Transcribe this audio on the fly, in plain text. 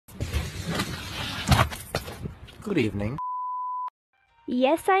Good evening.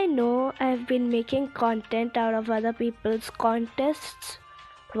 Yes, I know I've been making content out of other people's contests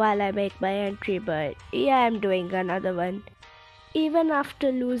while I make my entry, but yeah, I'm doing another one. Even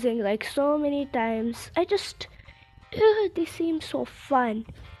after losing like so many times, they seem so fun.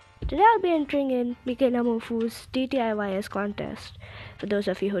 Today I'll be entering in Mikelamufu's DTIYS contest. For those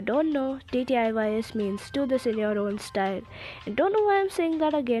of you who don't know, DTIYS means do this in your own style. And don't know why I'm saying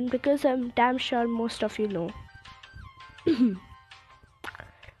that again because I'm damn sure most of you know. Moving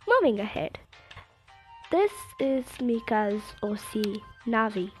ahead. This is Mika's OC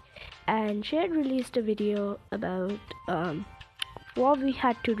Navi, and she had released a video about what we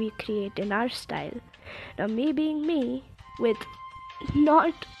had to recreate in our style. Now, me being me, with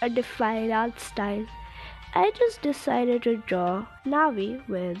not a defined art style, I just decided to draw Navi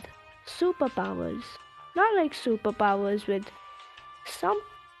with superpowers. Not like superpowers with some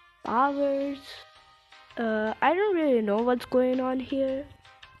powers. I don't really know what's going on here.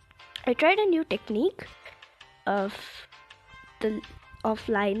 I tried a new technique of the of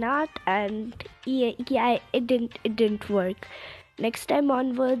line art, and yeah, it didn't work. Next time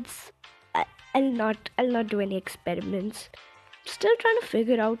onwards, I, I'll not do any experiments. Still trying to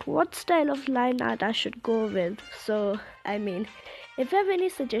figure out what style of line art I should go with. So I mean, if you have any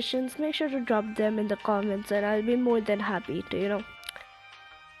suggestions, make sure to drop them in the comments, and I'll be more than happy to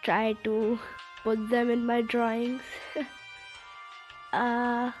try to put them in my drawings.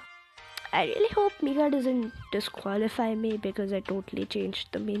 uh I really hope Mika doesn't disqualify me because I totally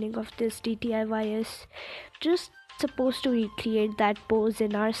changed the meaning of this DTIYS. Just supposed to recreate that pose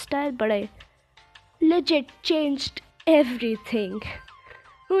in our style, but I legit changed everything.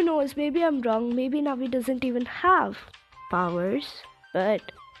 Who knows, maybe I'm wrong, maybe Navi doesn't even have powers.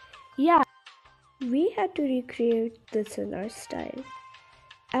 But yeah, we had to recreate this in our style.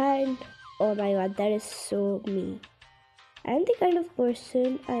 And oh my god, that is so me. I'm the kind of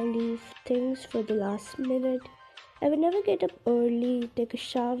person I leave things for the last minute. I would never get up early, take a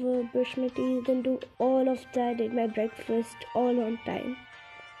shower, brush my teeth, and do all of that, eat my breakfast all on time.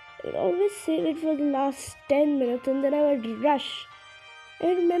 I would always save it for the last 10 minutes and then I would rush.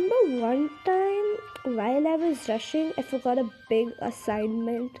 I remember one time while I was rushing, I forgot a big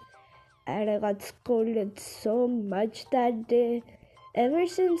assignment and I got scolded so much that day. Ever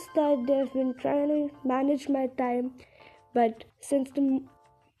since that day, I've been trying to manage my time, but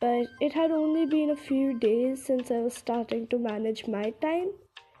but it had only been a few days since I was starting to manage my time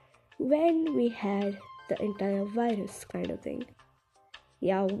when we had the entire virus kind of thing.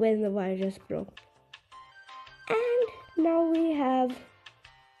 Yeah, when the virus broke. And now we have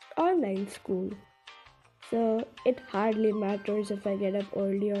online school. So it hardly matters if I get up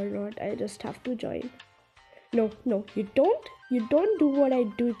early or not, I just have to join. No, you don't. You don't do what I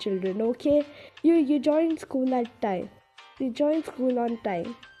do, children, okay? You join school at time. You join school on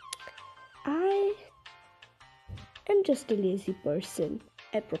time. I am just a lazy person.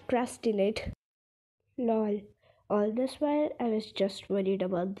 I procrastinate. Lol. All this while, I was just worried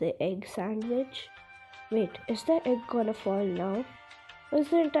about the egg sandwich. Wait, is the egg gonna fall now? Is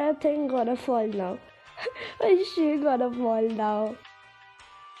the entire thing gonna fall now? Is she gonna fall now?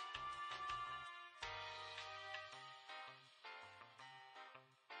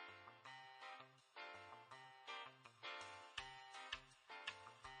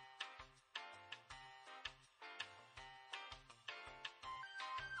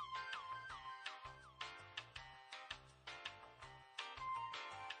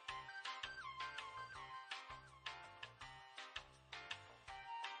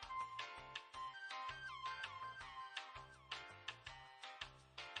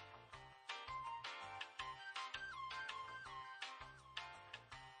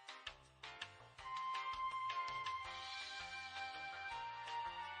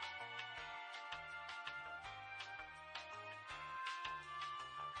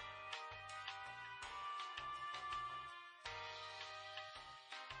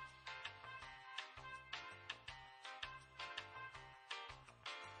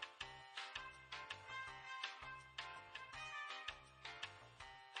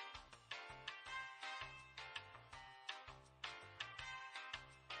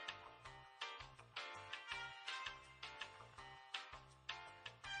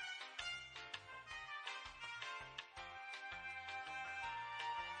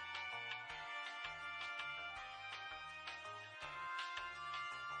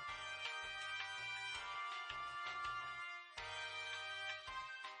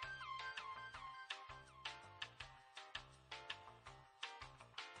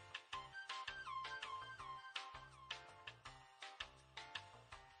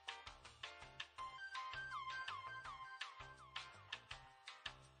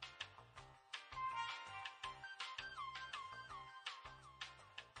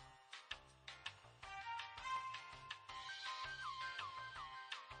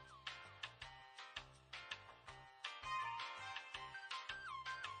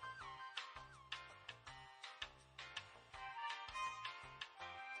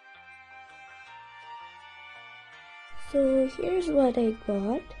 So here's what I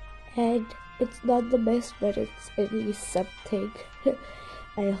got, and it's not the best, but it's at least something.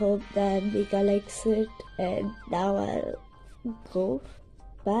 I hope that Mika likes it, and now I'll go.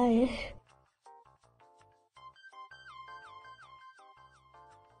 Bye.